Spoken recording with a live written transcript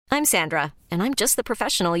I'm Sandra, and I'm just the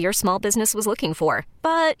professional your small business was looking for.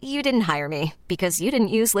 But you didn't hire me because you didn't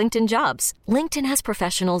use LinkedIn Jobs. LinkedIn has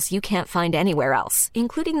professionals you can't find anywhere else,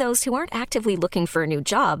 including those who aren't actively looking for a new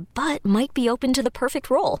job, but might be open to the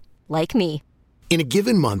perfect role, like me. In a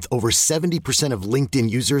given month, over 70% of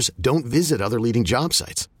LinkedIn users don't visit other leading job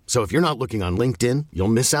sites. So if you're not looking on LinkedIn, you'll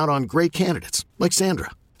miss out on great candidates like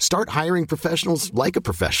Sandra. Start hiring professionals like a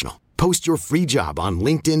professional. Post your free job on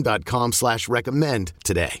linkedin.com/recommend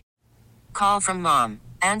today. Call from mom.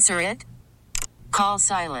 Answer it. Call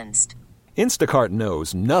silenced. Instacart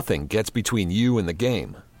knows nothing gets between you and the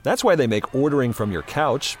game. That's why they make ordering from your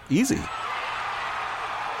couch easy.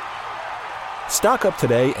 Stock up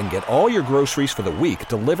today and get all your groceries for the week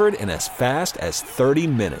delivered in as fast as 30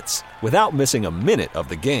 minutes without missing a minute of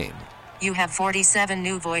the game. You have 47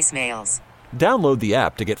 new voicemails. Download the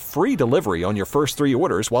app to get free delivery on your first 3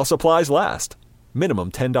 orders while supplies last.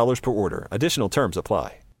 Minimum $10 per order. Additional terms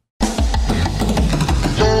apply.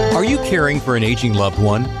 Are you caring for an aging loved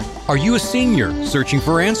one? Are you a senior searching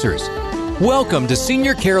for answers? Welcome to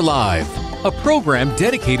Senior Care Live, a program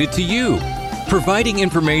dedicated to you, providing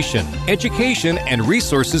information, education, and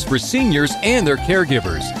resources for seniors and their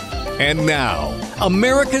caregivers. And now,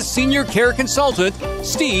 America's senior care consultant,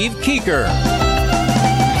 Steve Keeker.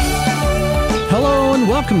 Hello and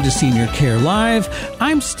welcome to Senior Care Live.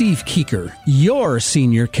 I'm Steve Keeker, your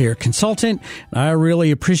senior care consultant. I really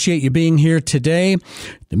appreciate you being here today.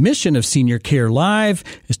 The mission of Senior Care Live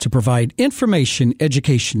is to provide information,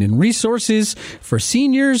 education, and resources for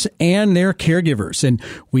seniors and their caregivers. And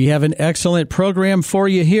we have an excellent program for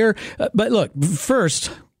you here. But look,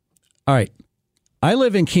 first, all right, I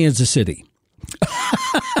live in Kansas City.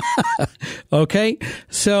 Okay,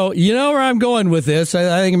 so you know where I'm going with this.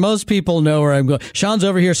 I think most people know where I'm going. Sean's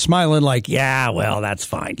over here smiling like, yeah, well, that's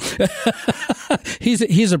fine.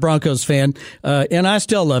 He's a Broncos fan, and I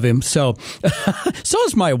still love him. So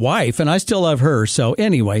is my wife, and I still love her. So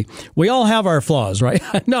anyway, we all have our flaws, right?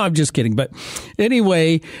 No, I'm just kidding. But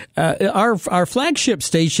anyway, our flagship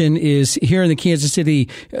station is here in the Kansas City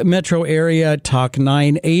metro area, Talk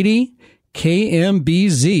 980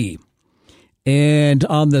 KMBZ. And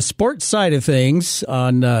on the sports side of things,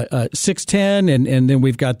 on 610, and then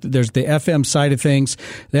there's the FM side of things.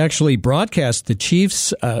 They actually broadcast the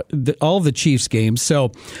Chiefs, all the Chiefs games.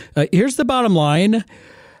 So here's the bottom line.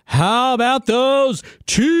 How about those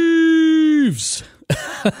Chiefs?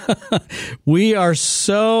 We are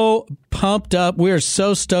so pumped up. We are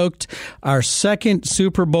so stoked. Our second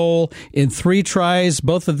Super Bowl in 3 tries,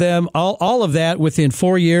 both of them, all of that within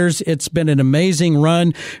 4 years. It's been an amazing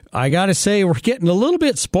run. I got to say, we're getting a little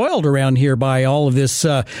bit spoiled around here by all of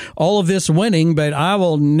this winning, but I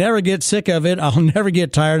will never get sick of it. I'll never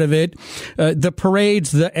get tired of it. The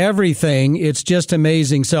parades, the everything. It's just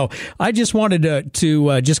amazing. So I just wanted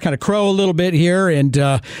to just kind of crow a little bit here and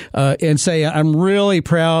say I'm really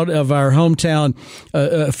proud of our hometown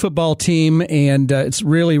football team, and it's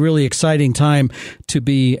really, really exciting time to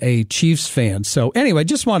be a Chiefs fan. So anyway,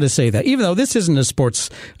 just wanted to say that, even though this isn't a sports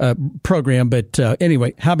program, but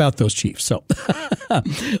anyway, how about those Chiefs? So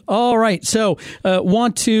all right, so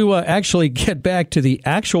want to actually get back to the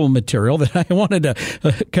actual material that I wanted to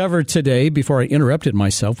cover today before I interrupted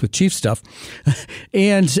myself with Chiefs stuff,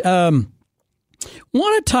 and want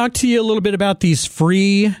to talk to you a little bit about these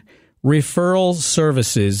free referral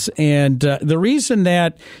services. And the reason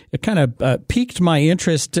that it kind of piqued my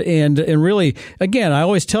interest and really, again, I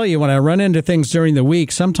always tell you when I run into things during the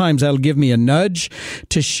week, sometimes that'll give me a nudge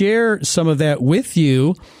to share some of that with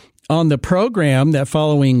you on the program that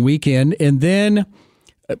following weekend, and then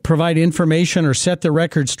provide information or set the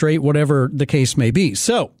record straight, whatever the case may be.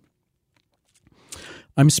 So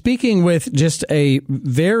I'm speaking with just a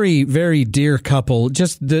very, very dear couple,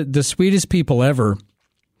 just the sweetest people ever.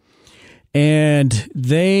 And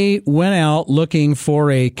they went out looking for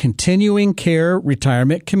a continuing care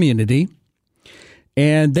retirement community.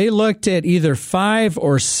 And they looked at either 5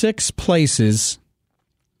 or 6 places.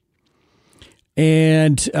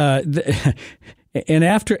 And after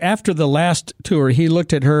the last tour, he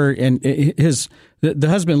looked at her, and the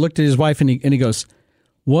husband looked at his wife, and he goes,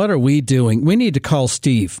 "What are we doing? We need to call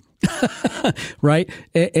Steve." Right?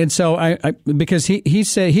 And so because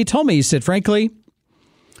he told me, frankly,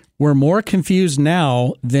 we're more confused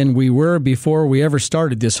now than we were before we ever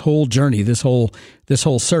started this whole journey, this whole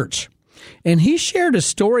search. And he shared a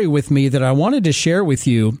story with me that I wanted to share with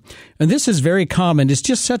you. And this is very common. It's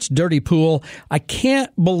just such dirty pool. I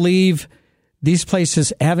can't believe these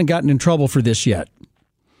places haven't gotten in trouble for this yet.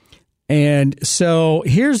 And so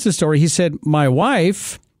here's the story. He said, my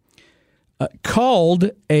wife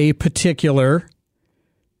called a particular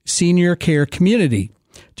senior care community.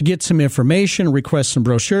 to get some information, request some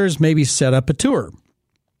brochures, maybe set up a tour.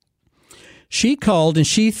 She called and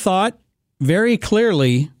she thought very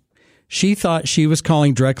clearly, she thought she was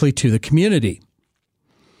calling directly to the community.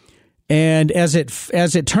 And as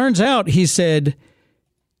it turns out, he said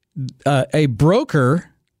a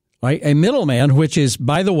broker, right, a middleman, which is,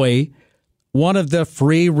 by the way, one of the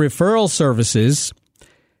free referral services,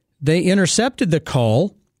 they intercepted the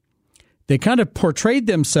call. They kind of portrayed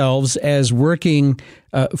themselves as working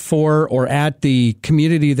for or at the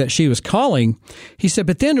community that she was calling. He said,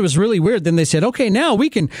 but then it was really weird. Then they said, okay, now we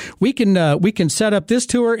can set up this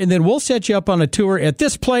tour, and then we'll set you up on a tour at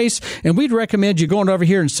this place, and we'd recommend you going over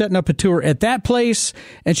here and setting up a tour at that place.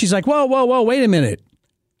 And she's like, whoa, wait a minute.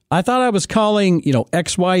 I thought I was calling,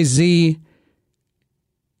 XYZ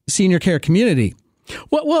Senior Care Community.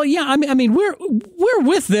 Well, yeah. I mean, we're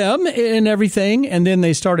with them and everything, and then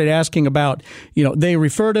they started asking about, they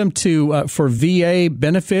referred them to for VA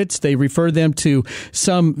benefits. They referred them to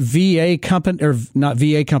some VA company, or not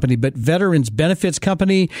VA company, but Veterans Benefits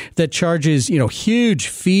Company that charges huge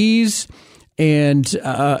fees, and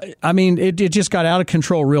it just got out of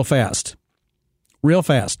control real fast.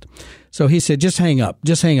 So he said, just hang up,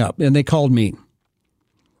 and they called me,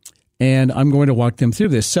 and I'm going to walk them through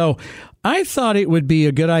this. So I thought it would be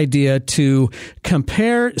a good idea to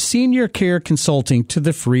compare Senior Care Consulting to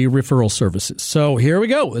the free referral services. So here we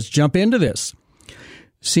go. Let's jump into this.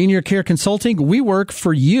 Senior Care Consulting, we work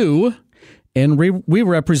for you, and we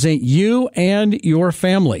represent you and your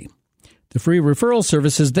family. The free referral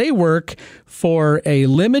services, they work for a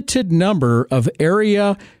limited number of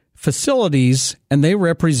area facilities, and they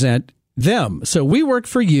represent them. So we work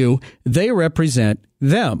for you, they represent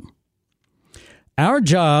them. Our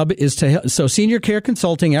job is so Senior Care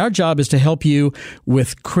Consulting, our job is to help you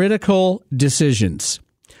with critical decisions.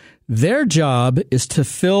 Their job is to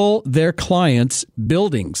fill their clients'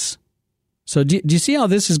 buildings. So do you see how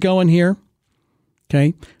this is going here?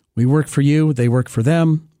 Okay. We work for you. They work for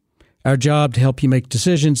them. Our job to help you make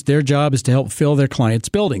decisions. Their job is to help fill their clients'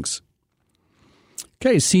 buildings.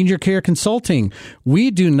 Okay. Senior Care Consulting.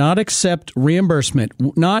 We do not accept reimbursement.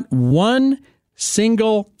 Not one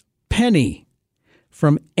single penny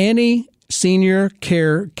from any senior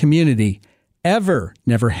care community ever.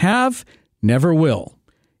 Never have, never will.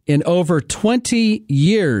 In over 20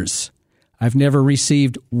 years, I've never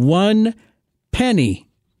received one penny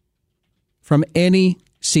from any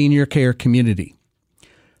senior care community.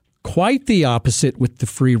 Quite the opposite with the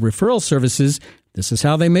free referral services. This is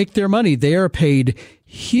how they make their money. They are paid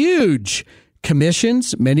huge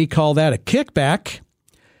commissions. Many call that a kickback,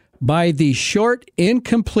 by the short,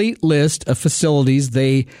 incomplete list of facilities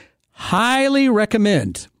they highly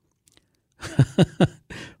recommend.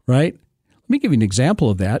 Right? Let me give you an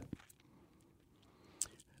example of that.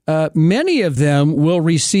 Many of them will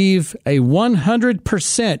receive a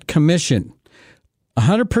 100% commission,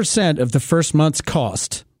 100% of the first month's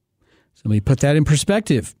cost. So let me put that in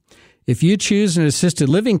perspective. If you choose an assisted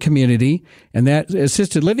living community, and that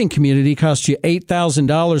assisted living community costs you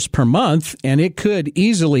 $8,000 per month, and it could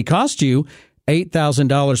easily cost you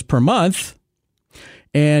 $8,000 per month,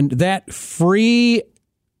 and that free,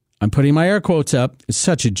 I'm putting my air quotes up, it's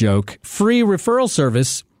such a joke, free referral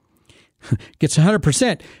service gets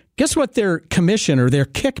 100%. Guess what their commission or their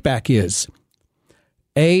kickback is?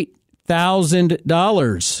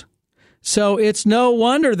 $8,000. So it's no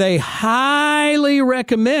wonder they highly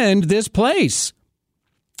recommend this place.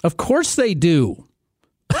 Of course they do.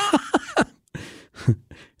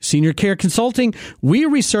 Senior Care Consulting, we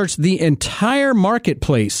research the entire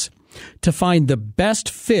marketplace to find the best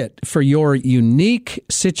fit for your unique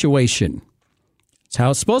situation. That's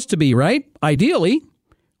how it's supposed to be, right? Ideally.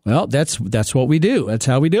 Well, that's what we do. That's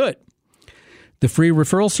how we do it. The free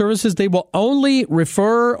referral services, they will only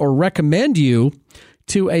refer or recommend you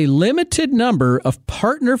to a limited number of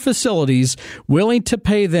partner facilities willing to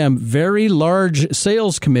pay them very large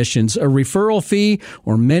sales commissions, a referral fee,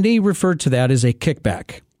 or many refer to that as a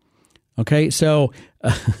kickback. Okay, so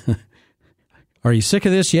are you sick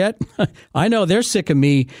of this yet? I know they're sick of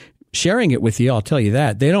me sharing it with you. I'll tell you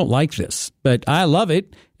that. They don't like this, but I love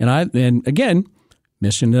it. And again,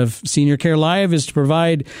 mission of Senior Care Live is to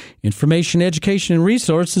provide information, education, and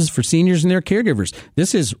resources for seniors and their caregivers.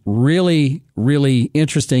 This is really, really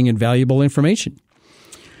interesting and valuable information.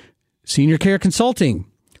 Senior Care Consulting.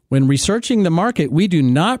 When researching the market, we do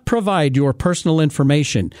not provide your personal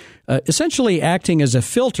information, essentially acting as a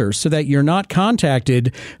filter so that you're not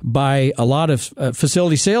contacted by a lot of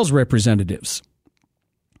facility sales representatives.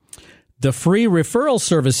 The free referral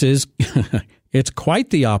services It's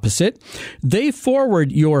quite the opposite. They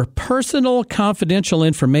forward your personal confidential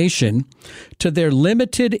information to their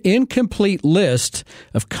limited, incomplete list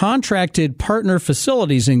of contracted partner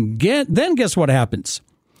facilities. And then guess what happens?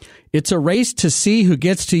 It's a race to see who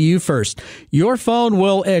gets to you first. Your phone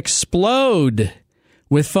will explode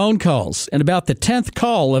with phone calls. And about the 10th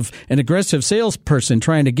call of an aggressive salesperson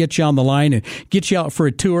trying to get you on the line and get you out for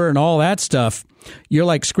a tour and all that stuff, you're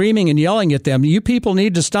like screaming and yelling at them. You people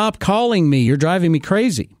need to stop calling me. You're driving me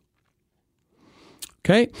crazy.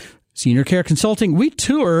 Okay. Senior Care Consulting, we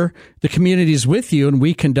tour the communities with you and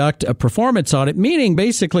we conduct a performance audit, meaning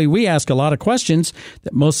basically we ask a lot of questions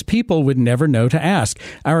that most people would never know to ask.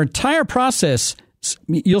 Our entire process,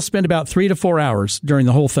 you'll spend about 3 to 4 hours during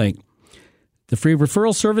the whole thing. The free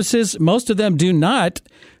referral services, most of them do not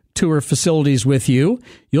tour facilities with you.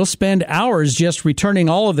 You'll spend hours just returning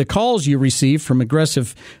all of the calls you receive from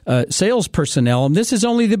aggressive sales personnel, and this is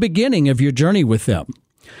only the beginning of your journey with them.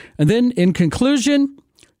 And then in conclusion,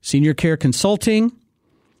 Senior Care Consulting,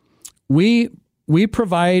 we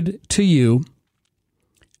provide to you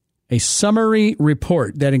a summary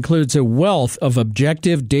report that includes a wealth of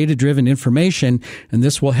objective, data-driven information, and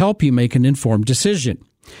this will help you make an informed decision.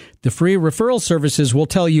 The free referral services will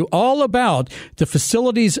tell you all about the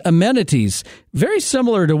facility's amenities, very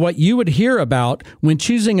similar to what you would hear about when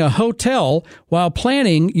choosing a hotel while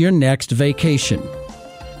planning your next vacation.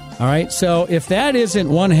 All right, so if that isn't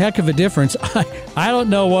one heck of a difference, I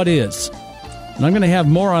don't know what is. And I'm going to have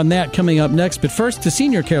more on that coming up next. But first, the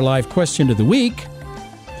Senior Care Live question of the week.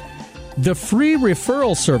 The free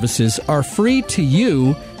referral services are free to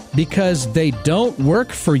you because they don't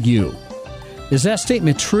work for you. Is that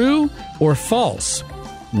statement true or false?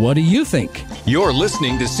 What do you think? You're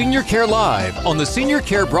listening to Senior Care Live on the Senior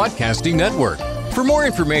Care Broadcasting Network. For more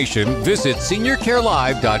information, visit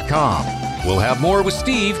seniorcarelive.com. We'll have more with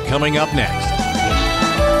Steve coming up next.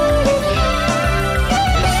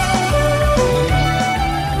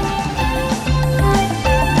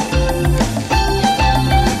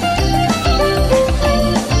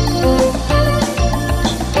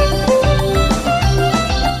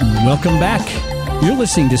 Welcome back. You're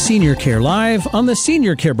listening to Senior Care Live on the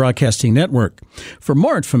Senior Care Broadcasting Network. For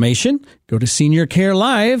more information, go to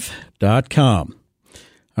seniorcarelive.com.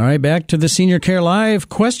 All right, back to the Senior Care Live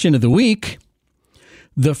question of the week.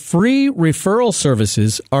 The free referral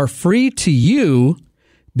services are free to you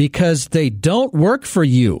because they don't work for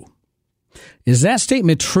you. Is that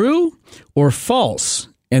statement true or false?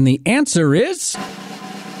 And the answer is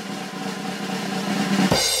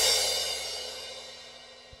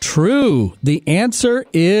true. The answer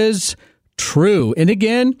is true. And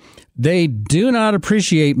again, they do not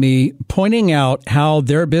appreciate me pointing out how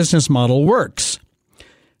their business model works.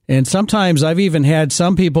 And sometimes I've even had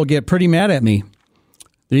some people get pretty mad at me.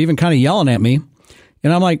 They're even kind of yelling at me.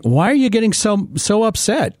 And I'm like, why are you getting so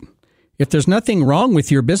upset? If there's nothing wrong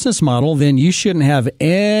with your business model, then you shouldn't have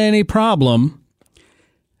any problem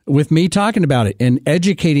with me talking about it and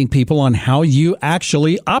educating people on how you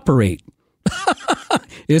actually operate.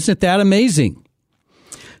 Isn't that amazing?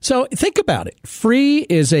 So think about it. Free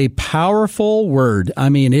is a powerful word. I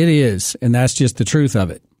mean, it is. And that's just the truth of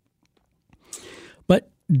it. But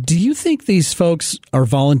do you think these folks are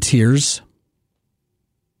volunteers?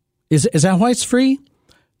 Is that why it's free?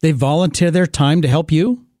 They volunteer their time to help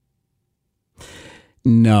you?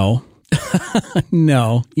 No.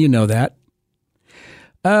 No, you know that.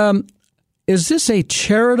 Is this a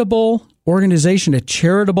charitable organization, a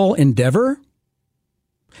charitable endeavor?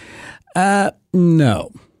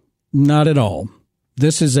 No, not at all.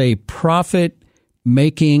 This is a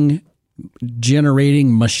profit-making,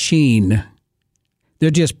 generating machine. They're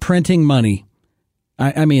just printing money.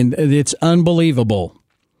 I mean, it's unbelievable.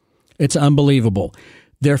 It's unbelievable.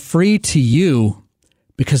 They're free to you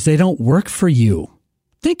because they don't work for you.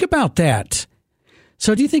 Think about that.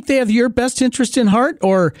 So do you think they have your best interest in heart,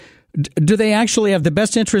 or do they actually have the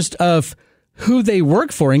best interest of who they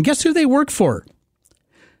work for? And guess who they work for?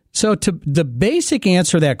 So the basic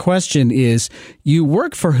answer to that question is you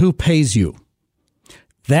work for who pays you.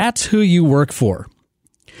 That's who you work for.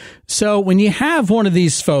 So when you have one of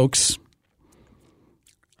these folks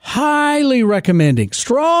highly recommending,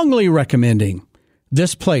 strongly recommending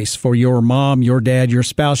this place for your mom, your dad, your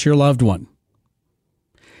spouse, your loved one,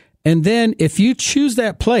 and then if you choose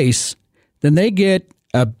that place, then they get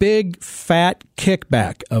a big fat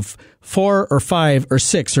kickback of $4 or $5 or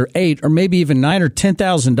 $6 or $8 or maybe even $9,000 or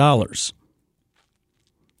 $10,000.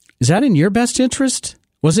 Is that in your best interest?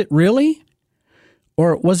 Was it really?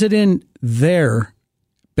 Or was it in their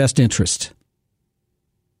best interest?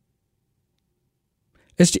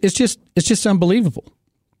 It's just unbelievable.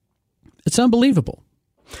 It's unbelievable.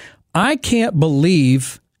 I can't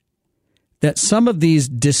believe that some of these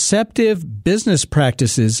deceptive business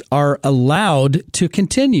practices are allowed to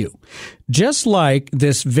continue. Just like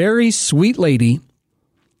this very sweet lady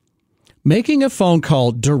making a phone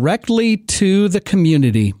call directly to the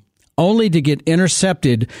community only to get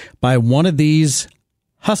intercepted by one of these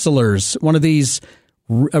hustlers, one of these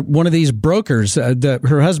brokers.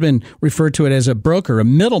 Her husband referred to it as a broker, a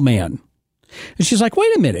middleman. And she's like,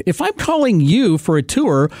 wait a minute, if I'm calling you for a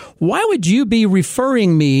tour, why would you be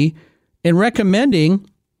referring me and recommending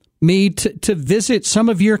me to visit some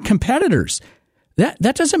of your competitors?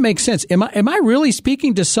 That doesn't make sense. Am I really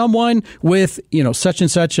speaking to someone with, such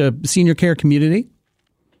and such a senior care community?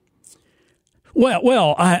 Well, we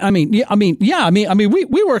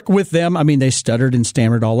work with them. I mean, they stuttered and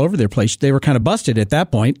stammered all over their place. They were kind of busted at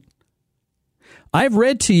that point. I've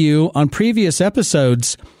read to you on previous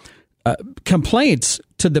episodes complaints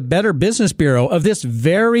to the Better Business Bureau of this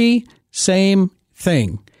very same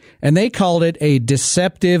thing. And they called it a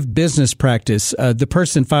deceptive business practice, the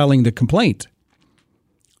person filing the complaint.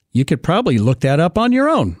 You could probably look that up on your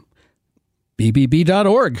own.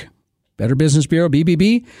 BBB.org. Better Business Bureau,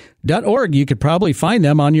 BBB.org. You could probably find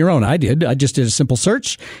them on your own. I did. I just did a simple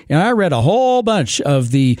search, and I read a whole bunch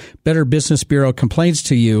of the Better Business Bureau complaints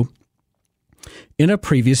to you in a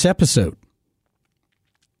previous episode.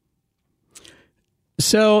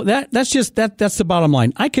 So that's the bottom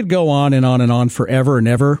line. I could go on and on and on forever and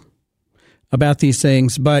ever about these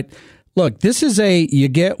things, but look, this is a you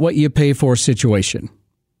get what you pay for situation.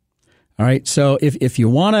 All right. So if you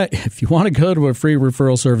want to go to a free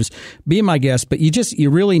referral service, be my guest, but you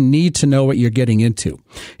really need to know what you're getting into.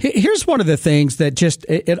 Here's one of the things that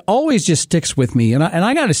it always just sticks with me. And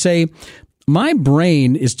I got to say, my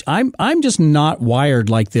brain I'm just not wired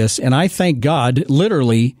like this. And I thank God,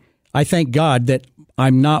 literally, that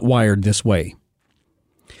I'm not wired this way.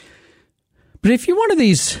 But if you're one of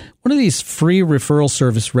these free referral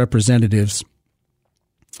service representatives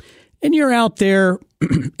and you're out there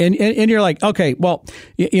and you're like, okay, well,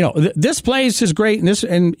 this place is great,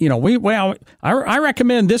 and I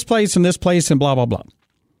recommend this place and blah blah blah.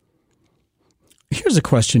 Here's a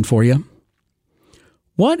question for you: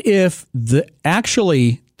 what if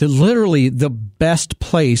literally the best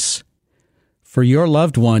place for your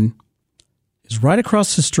loved one is right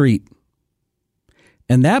across the street,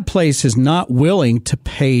 and that place is not willing to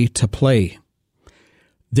pay to play?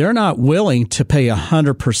 They're not willing to pay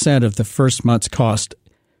 100% of the first month's cost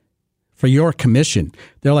for your commission.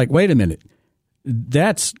 They're like, wait a minute,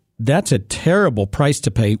 that's a terrible price to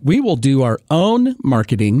pay. We will do our own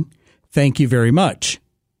marketing. Thank you very much.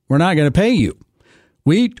 We're not going to pay you.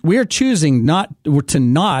 We're choosing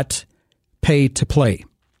not pay to play.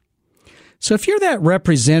 So if you're that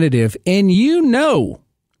representative and you know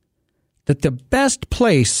that the best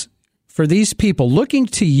place for these people looking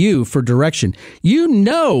to you for direction,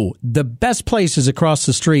 the best place is across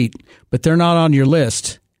the street, but they're not on your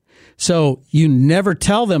list. So you never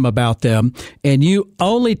tell them about them, and you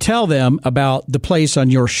only tell them about the place on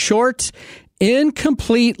your short,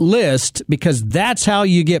 incomplete list because that's how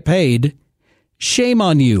you get paid. Shame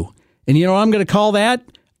on you. And you know what I'm going to call that?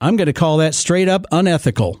 I'm going to call that straight up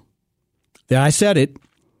unethical. I said it.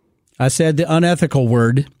 I said the unethical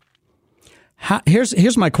word.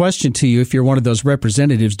 Here's my question to you if you're one of those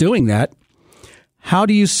representatives doing that. How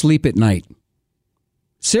do you sleep at night?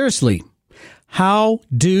 Seriously, how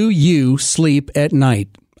do you sleep at night?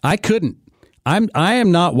 I couldn't. I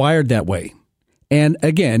am not wired that way. And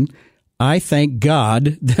again, I thank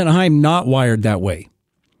God that I'm not wired that way.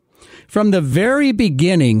 From the very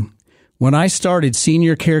beginning, when I started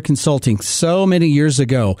senior care consulting so many years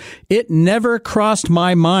ago, it never crossed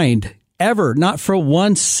my mind, ever, not for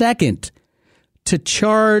 1 second, to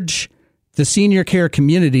charge the senior care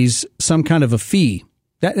communities some kind of a fee.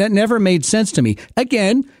 That never made sense to me.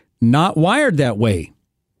 Again, not wired that way.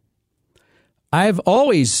 I've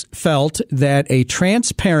always felt that a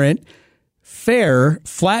transparent, fair,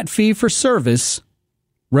 flat fee for service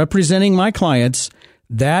representing my clients,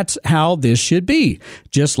 that's how this should be.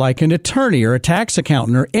 Just like an attorney or a tax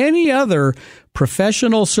accountant or any other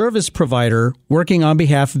professional service provider working on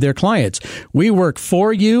behalf of their clients. We work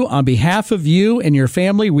for you, on behalf of you and your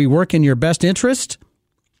family. We work in your best interest.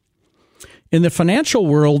 In the financial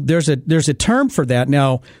world, there's a term for that.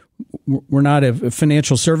 Now, we're not a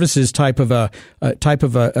financial services type of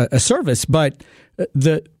a service, but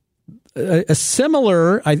a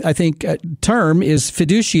similar, I think, term is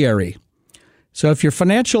fiduciary. So if your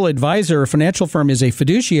financial advisor or financial firm is a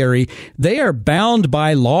fiduciary, they are bound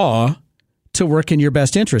by law to work in your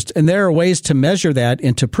best interest. And there are ways to measure that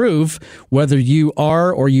and to prove whether you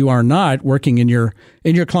are or you are not working in your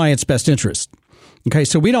client's best interest. Okay,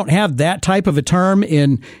 so we don't have that type of a term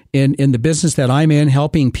in the business that I'm in,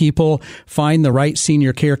 helping people find the right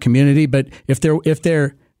senior care community. But if there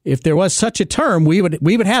was such a term, we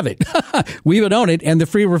would have it. We would own it, and the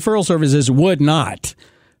free referral services would not.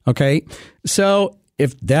 Okay, so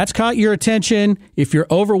if that's caught your attention, if you're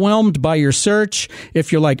overwhelmed by your search,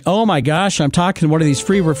 if you're like, oh my gosh, I'm talking to one of these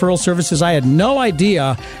free referral services, I had no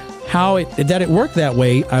idea that it worked that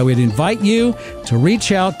way, I would invite you to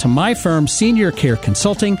reach out to my firm, Senior Care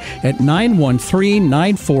Consulting, at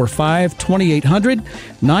 913-945-2800,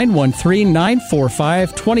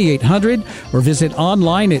 913-945-2800, or visit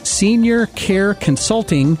online at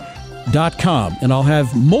seniorcareconsulting.com. And I'll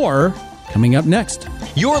have more coming up next.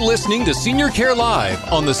 You're listening to Senior Care Live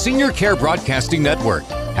on the Senior Care Broadcasting Network.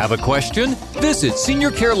 Have a question? Visit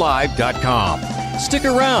seniorcarelive.com. Stick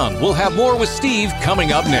around. We'll have more with Steve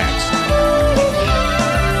coming up next.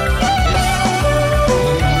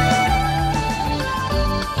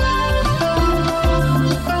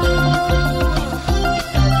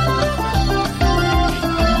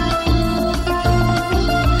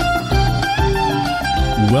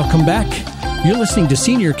 Welcome back. You're listening to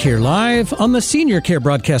Senior Care Live on the Senior Care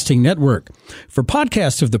Broadcasting Network. For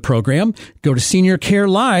podcasts of the program, go to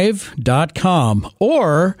seniorcarelive.com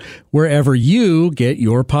or wherever you get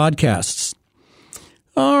your podcasts.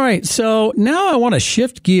 All right, so now I want to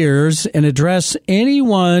shift gears and address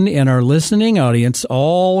anyone in our listening audience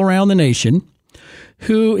all around the nation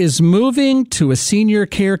who is moving to a senior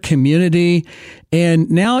care community, and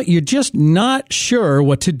now you're just not sure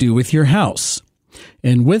what to do with your house.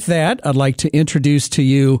 And with that, I'd like to introduce to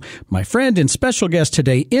you my friend and special guest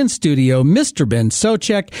today in studio, Mr. Ben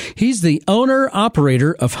Socek. He's the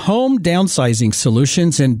owner-operator of Home Downsizing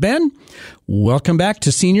Solutions. And Ben, welcome back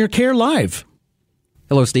to Senior Care Live.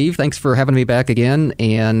 Hello, Steve. Thanks for having me back again,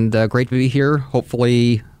 and great to be here.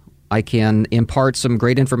 Hopefully, I can impart some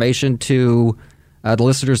great information to the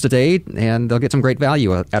listeners today, and they'll get some great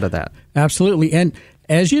value out of that. Absolutely. And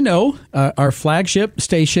as you know, our flagship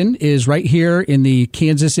station is right here in the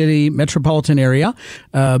Kansas City metropolitan area.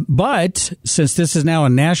 But since this is now a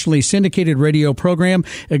nationally syndicated radio program,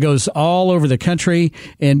 it goes all over the country.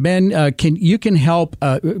 And Ben, you can help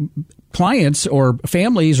clients or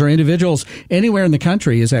families or individuals anywhere in the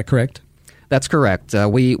country. Is that correct? That's correct.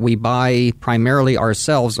 We buy primarily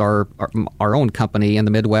ourselves, our own company in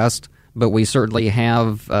the Midwest, but we certainly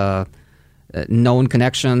have known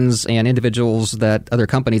connections and individuals other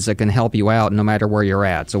companies that can help you out no matter where you're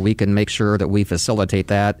at. So we can make sure that we facilitate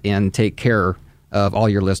that and take care of all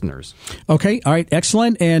your listeners. Okay. All right.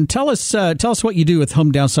 Excellent. And tell us what you do with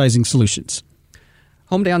Home Downsizing Solutions.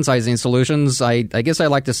 Home Downsizing Solutions, I guess I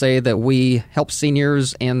like to say that we help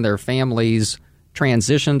seniors and their families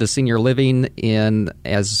transition to senior living in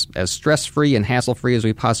as stress-free and hassle-free as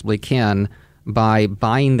we possibly can by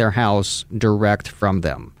buying their house direct from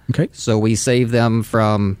them. Okay. So we save them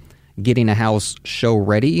from getting a house show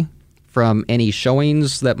ready, from any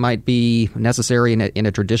showings that might be necessary in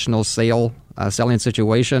a traditional selling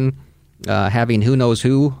situation, having who knows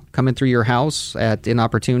who coming through your house at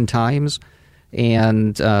inopportune times,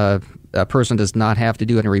 and a person does not have to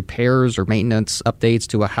do any repairs or maintenance updates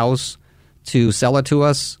to a house to sell it to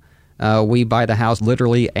us. We buy the house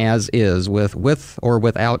literally as is, with or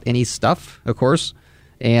without any stuff, of course.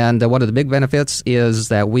 And one of the big benefits is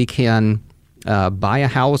that we can buy a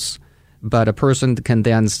house, but a person can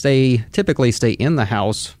then typically stay in the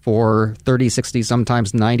house for 30, 60,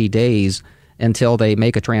 sometimes 90 days until they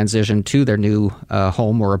make a transition to their new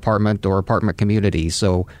home or apartment community.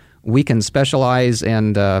 So we can specialize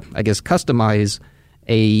and, customize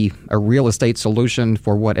a real estate solution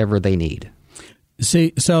for whatever they need.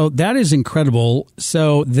 See, so that is incredible.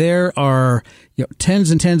 So there are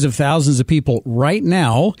tens and tens of thousands of people right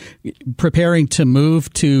now preparing to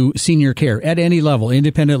move to senior care at any level: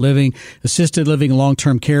 independent living, assisted living,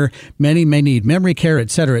 long-term care. Many may need memory care,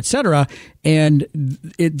 et cetera, et cetera. And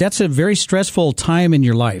that's a very stressful time in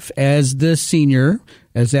your life as the senior,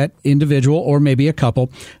 as that individual, or maybe a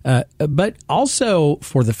couple, but also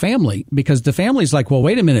for the family, because the family's like, well,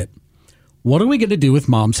 wait a minute. What are we going to do with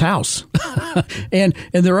mom's house? and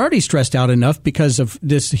they're already stressed out enough because of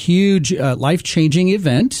this huge life-changing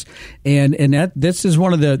event, and this is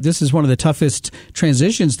one of the toughest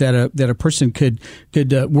transitions that a person could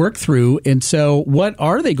work through. And so, what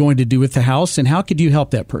are they going to do with the house, and how could you help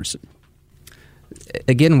that person?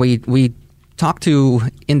 Again, we talk to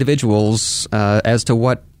individuals as to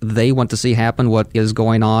what they want to see happen, what is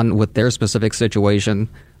going on with their specific situation.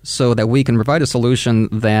 so that we can provide a solution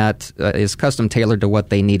that is custom tailored to what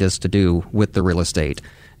they need us to do with the real estate.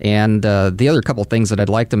 And the other couple things that I'd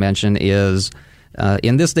like to mention is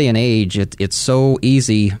in this day and age, it's so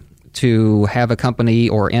easy to have a company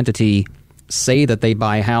or entity say that they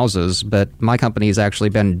buy houses, but my company has actually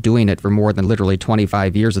been doing it for more than literally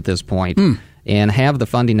 25 years at this point, and have the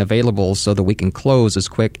funding available so that we can close as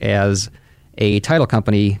quick as a title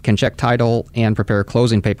company can check title and prepare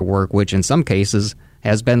closing paperwork, which in some cases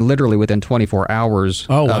has been literally within 24 hours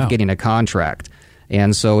of getting a contract.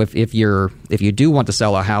 And so if you do want to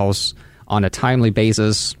sell a house on a timely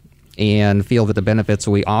basis and feel that the benefits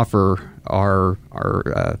we offer are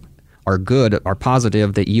good, are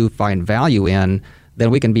positive, that you find value in,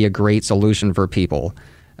 then we can be a great solution for people.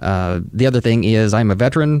 The other thing is I'm a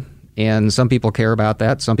veteran, and some people care about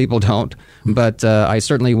that, some people don't. But I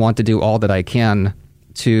certainly want to do all that I can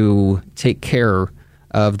to take care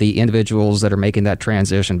of the individuals that are making that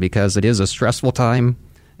transition, because it is a stressful time.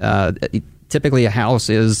 Typically, a house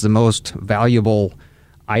is the most valuable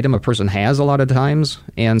item a person has a lot of times,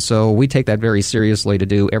 and so we take that very seriously to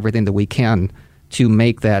do everything that we can to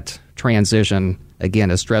make that transition,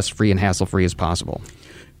 again, as stress-free and hassle-free as possible.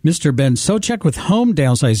 Mr. Ben Socek with Home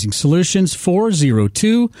Downsizing Solutions,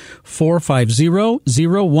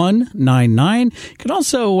 402-450-0199. You can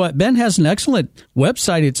also, Ben has an excellent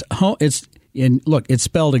website. It's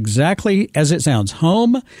spelled exactly as it sounds.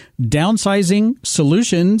 Home Downsizing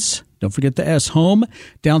Solutions. Don't forget the S, Home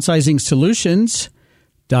Downsizing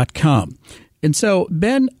Solutions.com. And so,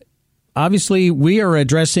 Ben, obviously, we are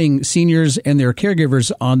addressing seniors and their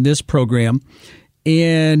caregivers on this program,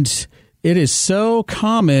 and it is so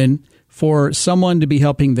common for someone to be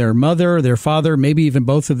helping their mother, their father, maybe even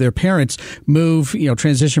both of their parents move,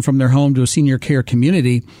 transition from their home to a senior care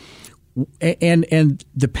community, and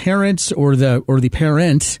the parents or the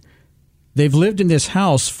parent, they've lived in this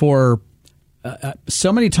house for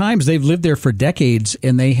so many times. They've lived there for decades,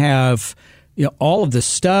 and they have all of the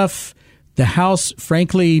stuff. The house,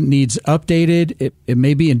 frankly, needs updated. It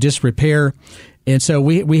may be in disrepair. And so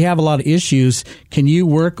we have a lot of issues. Can you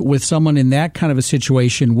work with someone in that kind of a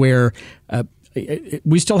situation where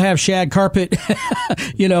we still have shag carpet?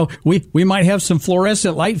 We might have some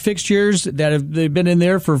fluorescent light fixtures they've been in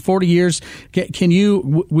there for 40 years. Can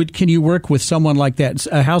you work with someone like that,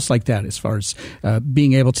 a house like that, as far as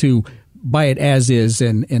being able to buy it as is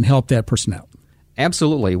and help that person out?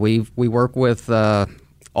 Absolutely. We work with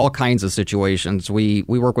all kinds of situations. We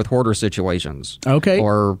work with hoarder situations. Okay.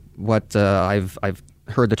 Or what I've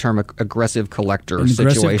heard the term aggressive collector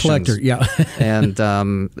situations. Aggressive collector, yeah. And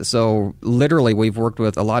so literally we've worked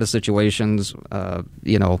with a lot of situations, a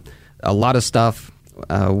lot of stuff.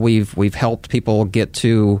 We've helped people get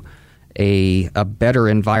to a better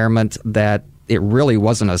environment that it really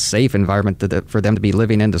wasn't a safe environment for them to be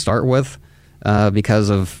living in to start with because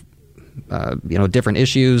of different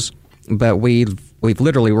issues. But we've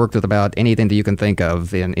literally worked with about anything that you can think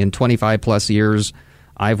of. In 25 plus years,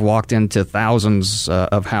 I've walked into thousands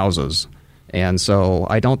of houses, and so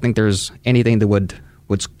I don't think there's anything that would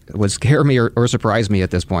scare me or surprise me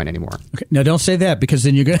at this point anymore. Okay. Now, don't say that, because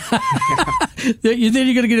then you're going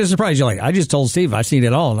to get a surprise. You're like, I just told Steve I've seen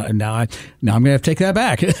it all. Now I'm going to have to take that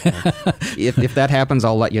back. If that happens,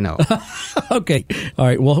 I'll let you know. Okay. All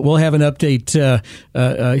right. We'll have an update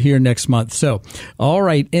here next month. So, all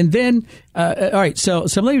right. And then, all right. So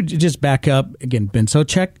let me just back up again. Ben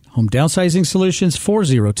Socek, Home Downsizing Solutions,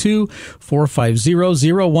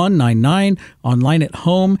 402-450-0199, online at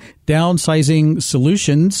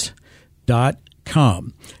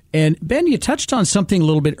homedownsizing-solutions.com. And Ben, you touched on something a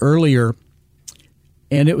little bit earlier,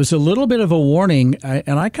 and it was a little bit of a warning,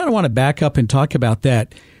 and I kind of want to back up and talk about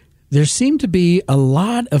that. There seem to be a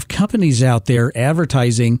lot of companies out there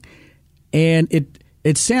advertising, and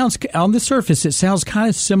it sounds, on the surface, it sounds kind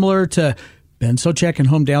of similar to Ben Socek and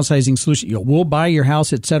Home Downsizing Solutions. We'll buy your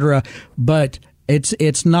house, etc. But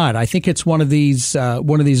it's not. I think it's one of these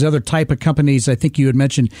other type of companies. I think you had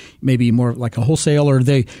mentioned maybe more like a wholesaler.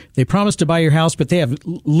 They promise to buy your house, but they have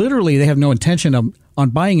no intention on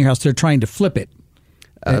buying your house. They're trying to flip it.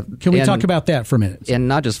 Can we talk about that for a minute? And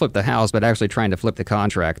not just flip the house, but actually trying to flip the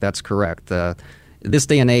contract. That's correct. This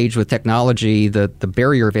day and age with technology, the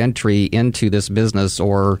barrier of entry into this business,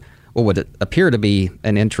 or what would appear to be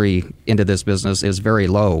an entry into this business, is very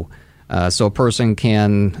low. So a person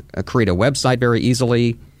can create a website very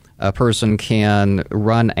easily. A person can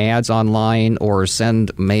run ads online or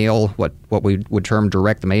send mail, what we would term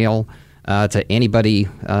direct mail, to anybody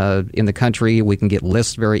in the country. We can get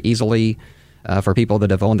lists very easily for people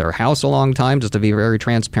that have owned their house a long time, just to be very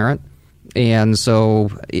transparent. And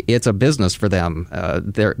so it's a business for them.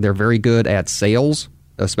 They're very good at sales.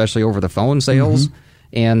 especially over the phone sales. Mm-hmm.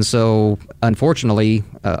 And so, unfortunately,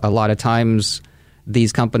 a lot of times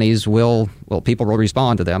these companies people will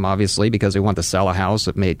respond to them, obviously, because they want to sell a house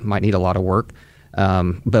that might need a lot of work.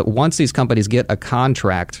 But once these companies get a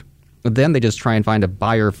contract, then they just try and find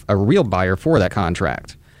a real buyer for that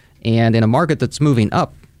contract. And in a market that's moving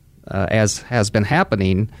up, as has been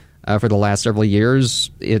happening for the last several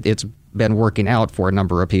years, it's been working out for a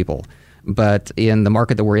number of people. But in the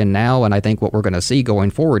market that we're in now, and I think what we're going to see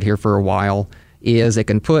going forward here for a while, is it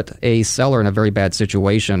can put a seller in a very bad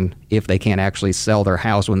situation if they can't actually sell their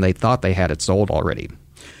house when they thought they had it sold already.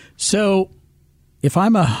 So if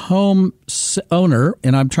I'm a home owner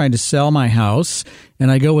and I'm trying to sell my house and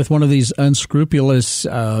I go with one of these unscrupulous,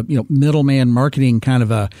 middleman marketing kind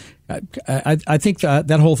of I think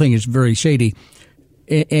that whole thing is very shady.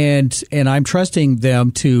 And I'm trusting them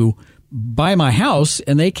to buy my house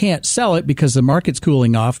and they can't sell it because the market's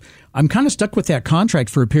cooling off. I'm kind of stuck with that contract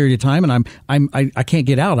for a period of time, and I can't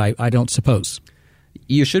get out. I don't suppose.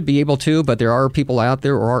 You should be able to, but there are people out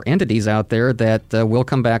there or entities out there that will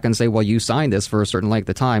come back and say, well, you signed this for a certain length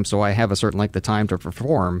of time, so I have a certain length of time to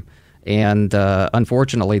perform. And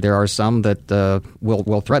unfortunately, there are some that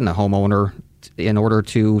will threaten a homeowner in order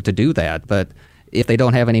to do that. But if they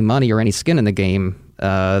don't have any money or any skin in the game,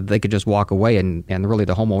 they could just walk away, and really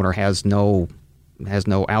the homeowner has no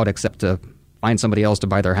out except to find somebody else to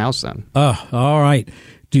buy their house then. All right.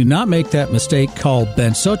 Do not make that mistake. Call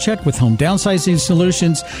Ben Socek with Home Downsizing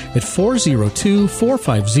Solutions at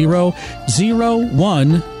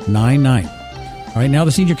 402-450-0199. All right, now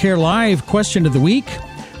the Senior Care Live question of the week.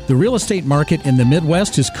 The real estate market in the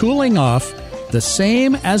Midwest is cooling off the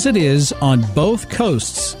same as it is on both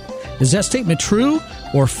coasts. Is that statement true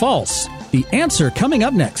or false? The answer coming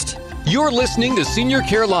up next. You're listening to Senior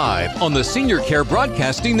Care Live on the Senior Care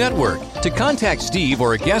Broadcasting Network. To contact Steve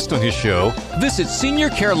or a guest on his show, visit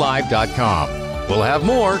seniorcarelive.com. We'll have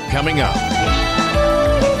more coming up.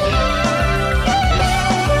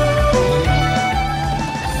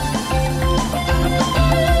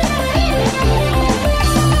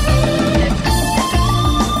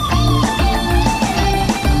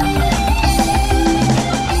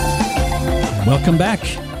 Welcome back.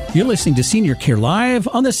 You're listening to Senior Care Live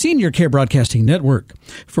on the Senior Care Broadcasting Network.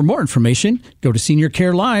 For more information, go to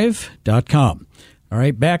seniorcarelive.com. All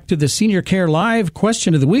right, back to the Senior Care Live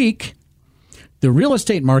question of the week. The real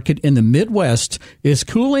estate market in the Midwest is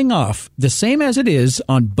cooling off the same as it is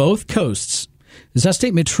on both coasts. Is that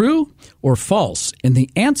statement true or false? And the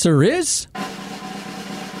answer is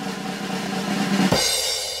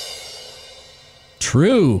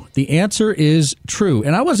true. The answer is true.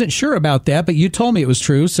 And I wasn't sure about that, but you told me it was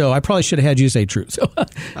true, so I probably should have had you say true. So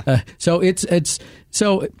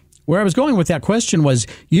so where I was going with that question was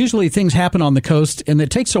usually things happen on the coast and it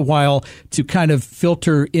takes a while to kind of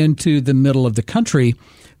filter into the middle of the country,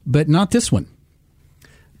 but not this one.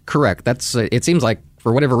 Correct. That's it seems like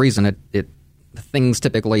for whatever reason things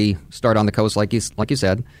typically start on the coast like you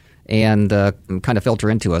said and kind of filter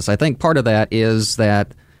into us. I think part of that is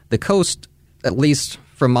that the coast, at least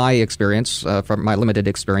from my experience, from my limited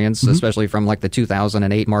experience, especially from like the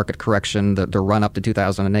 2008 market correction, the run up to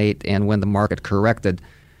 2008, and when the market corrected,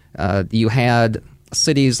 you had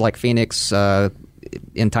cities like Phoenix,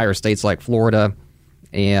 entire states like Florida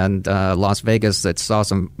and Las Vegas that saw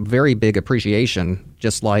some very big appreciation,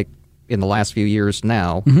 just like in the last few years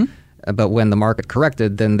now. But when the market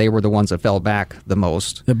corrected, then they were the ones that fell back the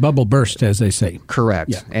most. The bubble burst, as they say. Correct.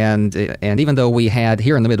 Yeah. And even though we had,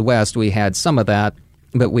 here in the Midwest, we had some of that,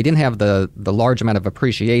 but we didn't have the large amount of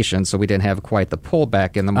appreciation, so we didn't have quite the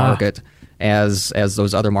pullback in the market as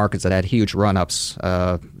those other markets that had huge run-ups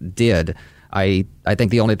did. I think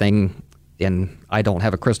the only thing, and I don't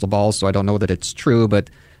have a crystal ball, so I don't know that it's true, but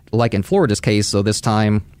like in Florida's case, so this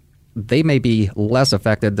time they may be less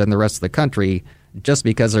affected than the rest of the country just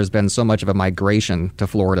because there's been so much of a migration to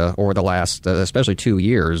Florida over the last, especially 2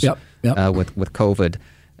 years with COVID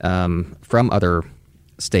from other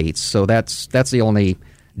states. So that's the only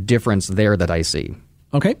difference there that I see.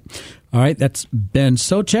 Okay. All right. That's Ben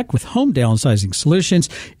Socek with Home Downsizing Solutions.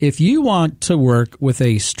 If you want to work with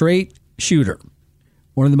a straight shooter,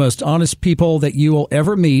 one of the most honest people that you will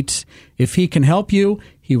ever meet, if he can help you,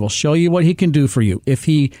 he will show you what he can do for you. If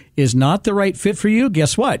he is not the right fit for you,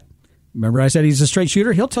 guess what? Remember I said he's a straight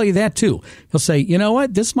shooter? He'll tell you that too. He'll say, you know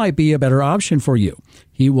what? This might be a better option for you.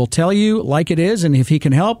 He will tell you like it is, and if he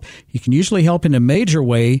can help, he can usually help in a major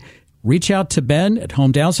way. Reach out to Ben at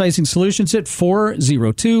Home Downsizing Solutions at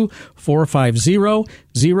 402-450-0199.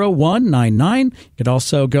 0199. You could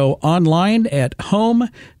also go online at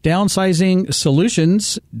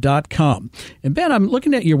homedownsizing.solutions.com. And Ben, I'm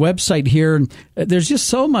looking at your website here, and there's just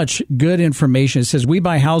so much good information. It says we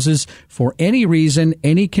buy houses for any reason,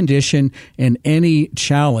 any condition, and any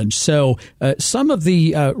challenge. So some of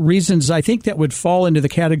the reasons I think that would fall into the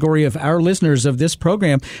category of our listeners of this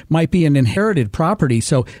program might be an inherited property.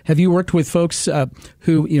 So have you worked with folks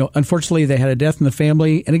who, unfortunately they had a death in the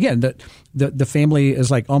family? And again, the family is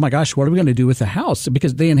like, oh my gosh, what are we going to do with the house?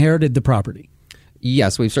 Because they inherited the property.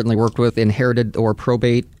 Yes, we've certainly worked with inherited or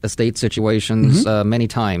probate estate situations many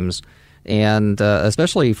times. And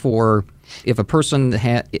especially for if a person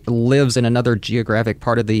lives in another geographic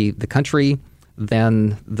part of the country,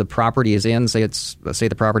 then the property is in, say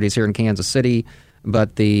the property is here in Kansas City,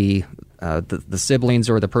 but the siblings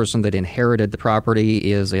or the person that inherited the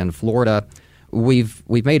property is in Florida. We've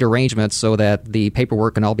made arrangements so that the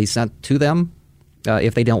paperwork can all be sent to them.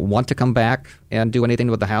 If they don't want to come back and do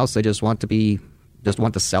anything with the house, they just want to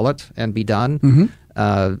sell it and be done.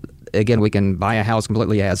 Again, we can buy a house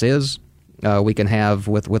completely as is. We can have,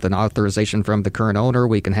 with an authorization from the current owner,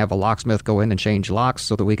 we can have a locksmith go in and change locks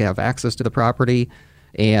so that we can have access to the property.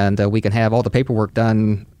 And we can have all the paperwork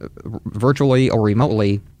done virtually or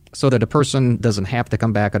remotely so that a person doesn't have to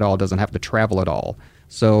come back at all, doesn't have to travel at all.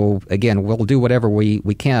 So, again, we'll do whatever we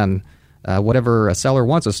can, whatever a seller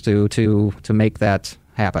wants us to make that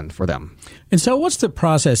happen for them. And so what's the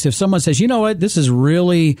process if someone says, you know what, this is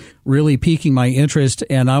really, really piquing my interest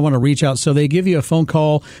and I want to reach out? So they give you a phone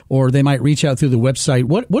call or they might reach out through the website.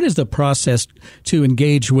 What is the process to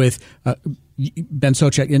engage with Ben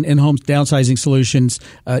Socek in Home Downsizing Solutions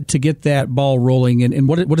to get that ball rolling? And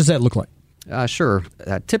what does that look like? Sure.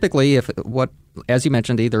 Typically, as you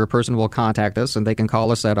mentioned, either a person will contact us and they can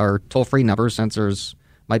call us at our toll-free number since there's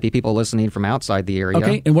might be people listening from outside the area.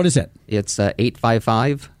 Okay, and what is that? It's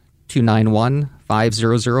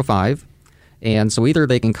 855-291-5005. And so either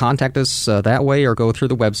they can contact us that way or go through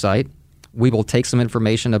the website. We will take some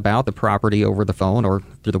information about the property over the phone or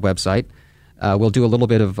through the website. We'll do a little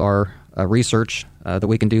bit of our research that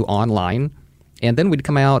we can do online. And then we'd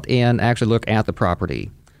come out and actually look at the property.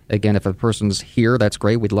 Again, if a person's here, that's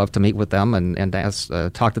great. We'd love to meet with them and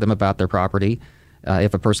talk to them about their property.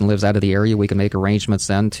 If a person lives out of the area, we can make arrangements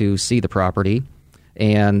then to see the property.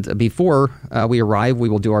 And before we arrive, we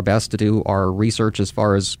will do our best to do our research as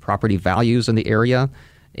far as property values in the area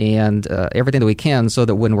and everything that we can so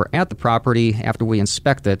that when we're at the property, after we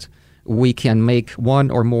inspect it, we can make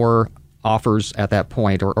one or more offers at that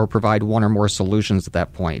point or provide one or more solutions at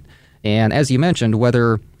that point. And as you mentioned,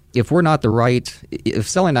 if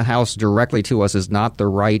selling a house directly to us is not the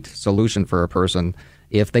right solution for a person,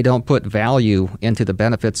 if they don't put value into the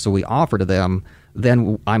benefits that we offer to them,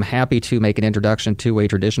 then I'm happy to make an introduction to a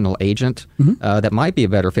traditional agent that might be a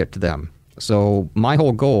better fit to them. So my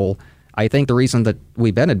whole goal, I think the reason that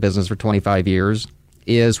we've been in business for 25 years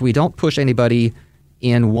is we don't push anybody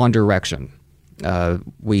in one direction.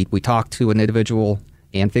 We talk to an individual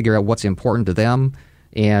and figure out what's important to them,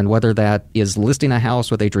 and whether that is listing a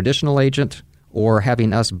house with a traditional agent or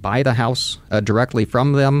having us buy the house directly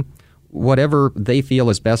from them, whatever they feel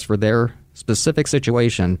is best for their specific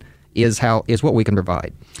situation is what we can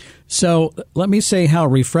provide. So let me say how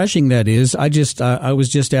refreshing that is. I was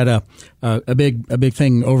just at a big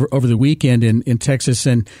thing over the weekend in Texas,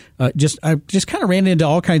 and I just kind of ran into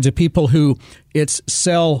all kinds of people who it's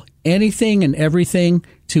sell anything and everything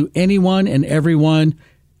to anyone and everyone.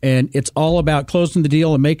 And it's all about closing the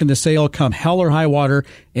deal and making the sale come hell or high water,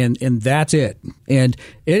 and that's it. And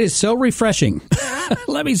it is so refreshing.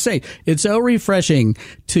 Let me say, it's so refreshing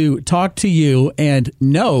to talk to you and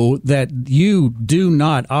know that you do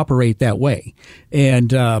not operate that way. And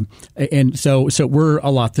so we're a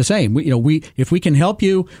lot the same. If we can help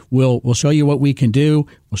you, we'll show you what we can do.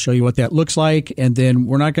 We'll show you what that looks like, and then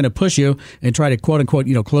we're not going to push you and try to quote unquote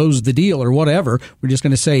close the deal or whatever. We're just going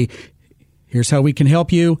to say, here's how we can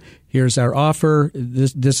help you. Here's our offer.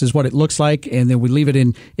 This is what it looks like, and then we leave it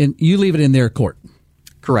you leave it in their court.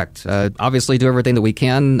 Correct. Obviously, do everything that we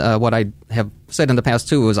can. What I have said in the past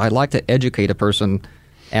too is I like to educate a person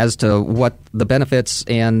as to what the benefits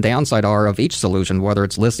and downside are of each solution, whether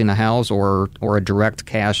it's listing a house or a direct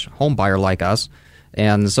cash home buyer like us,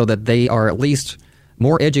 and so that they are at least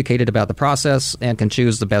more educated about the process and can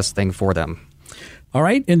choose the best thing for them. All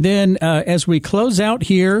right. And then as we close out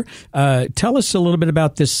here, tell us a little bit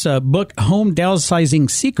about this book, Home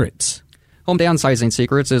Downsizing Secrets. Home Downsizing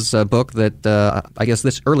Secrets is a book that I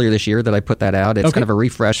guess earlier this year that I put that out. It's kind of a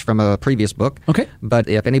refresh from a previous book. Okay. But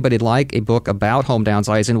if anybody'd like a book about home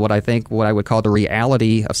downsizing, what I would call the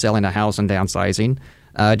reality of selling a house and downsizing,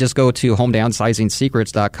 just go to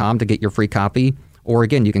homedownsizing-secrets.com to get your free copy. Or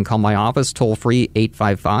again, you can call my office toll-free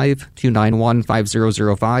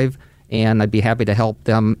 855-291-5005, and I'd be happy to help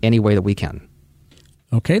them any way that we can.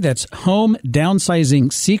 Okay, that's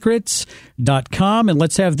homedownsizing-secrets.com. And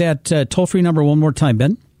let's have that toll-free number one more time,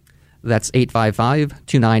 Ben. That's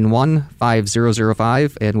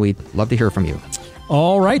 855-291-5005, and we'd love to hear from you.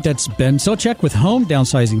 All right, that's Ben Silchek with Home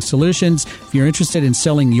Downsizing Solutions. If you're interested in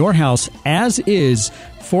selling your house as is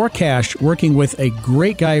for cash, working with a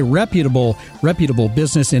great guy, reputable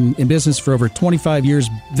business in business for over 25 years,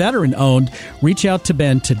 veteran-owned, reach out to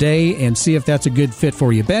Ben today and see if that's a good fit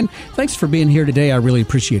for you. Ben, thanks for being here today. I really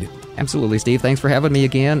appreciate it. Absolutely, Steve. Thanks for having me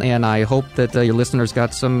again, and I hope that your listeners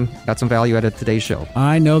got some value out of today's show.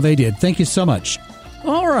 I know they did. Thank you so much.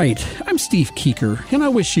 All right, I'm Steve Keeker, and I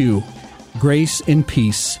wish you grace and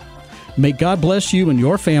peace. May God bless you and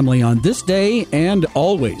your family on this day and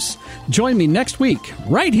always. Join me next week,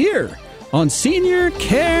 right here on Senior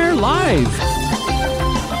Care Live.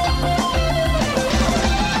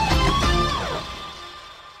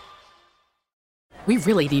 We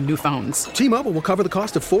really need new phones. T-Mobile will cover the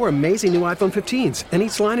cost of 4 amazing new iPhone 15s, and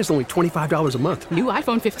each line is only $25 a month. New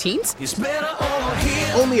iPhone 15s? It's better over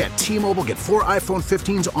here. Only at T-Mobile, get 4 iPhone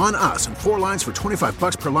 15s on us and 4 lines for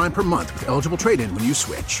 $25 per line per month with eligible trade-in when you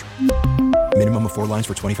switch. Minimum of 4 lines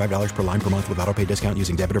for $25 per line per month with autopay discount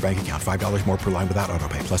using debit or bank account. $5 more per line without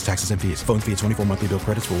autopay, plus taxes and fees. Phone fee at 24 monthly bill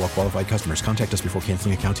credits for well-qualified customers. Contact us before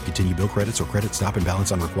canceling account to continue bill credits or credit stop and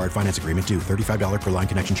balance on required finance agreement due. $35 per line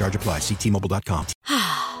connection charge applies. See T-Mobile.com.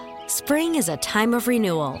 Spring is a time of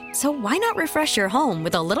renewal, so why not refresh your home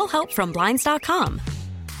with a little help from Blinds.com?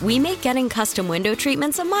 We make getting custom window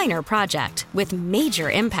treatments a minor project with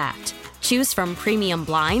major impact. Choose from premium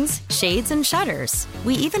blinds, shades, and shutters.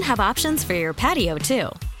 We even have options for your patio, too.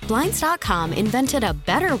 Blinds.com invented a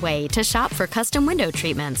better way to shop for custom window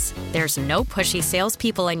treatments. There's no pushy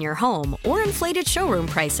salespeople in your home or inflated showroom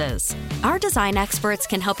prices. Our design experts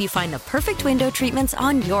can help you find the perfect window treatments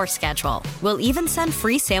on your schedule. We'll even send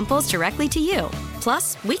free samples directly to you.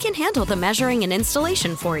 Plus, we can handle the measuring and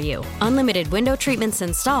installation for you. Unlimited window treatments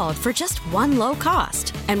installed for just one low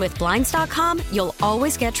cost. And with Blinds.com, you'll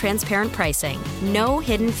always get transparent pricing. No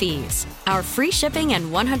hidden fees. Our free shipping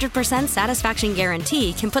and 100% satisfaction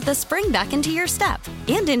guarantee can put the spring back into your step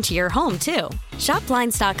and into your home, too. Shop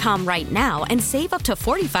Blinds.com right now and save up to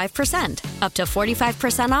 45%. Up to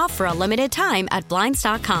 45% off for a limited time at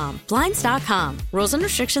Blinds.com. Blinds.com. Rules and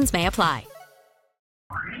restrictions may apply.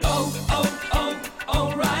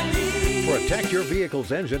 O'Reilly. Protect your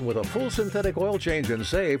vehicle's engine with a full synthetic oil change and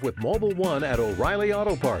save with Mobil 1 at O'Reilly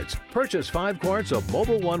Auto Parts. Purchase 5 quarts of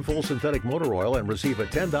Mobil 1 full synthetic motor oil and receive a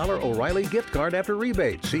 $10 O'Reilly gift card after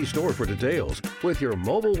rebate. See store for details. With your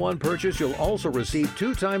Mobil 1 purchase, you'll also receive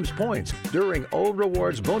 2 times points during O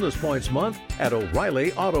Rewards Bonus Points Month at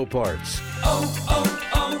O'Reilly Auto Parts.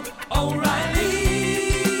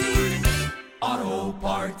 O'Reilly Auto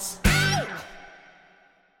Parts.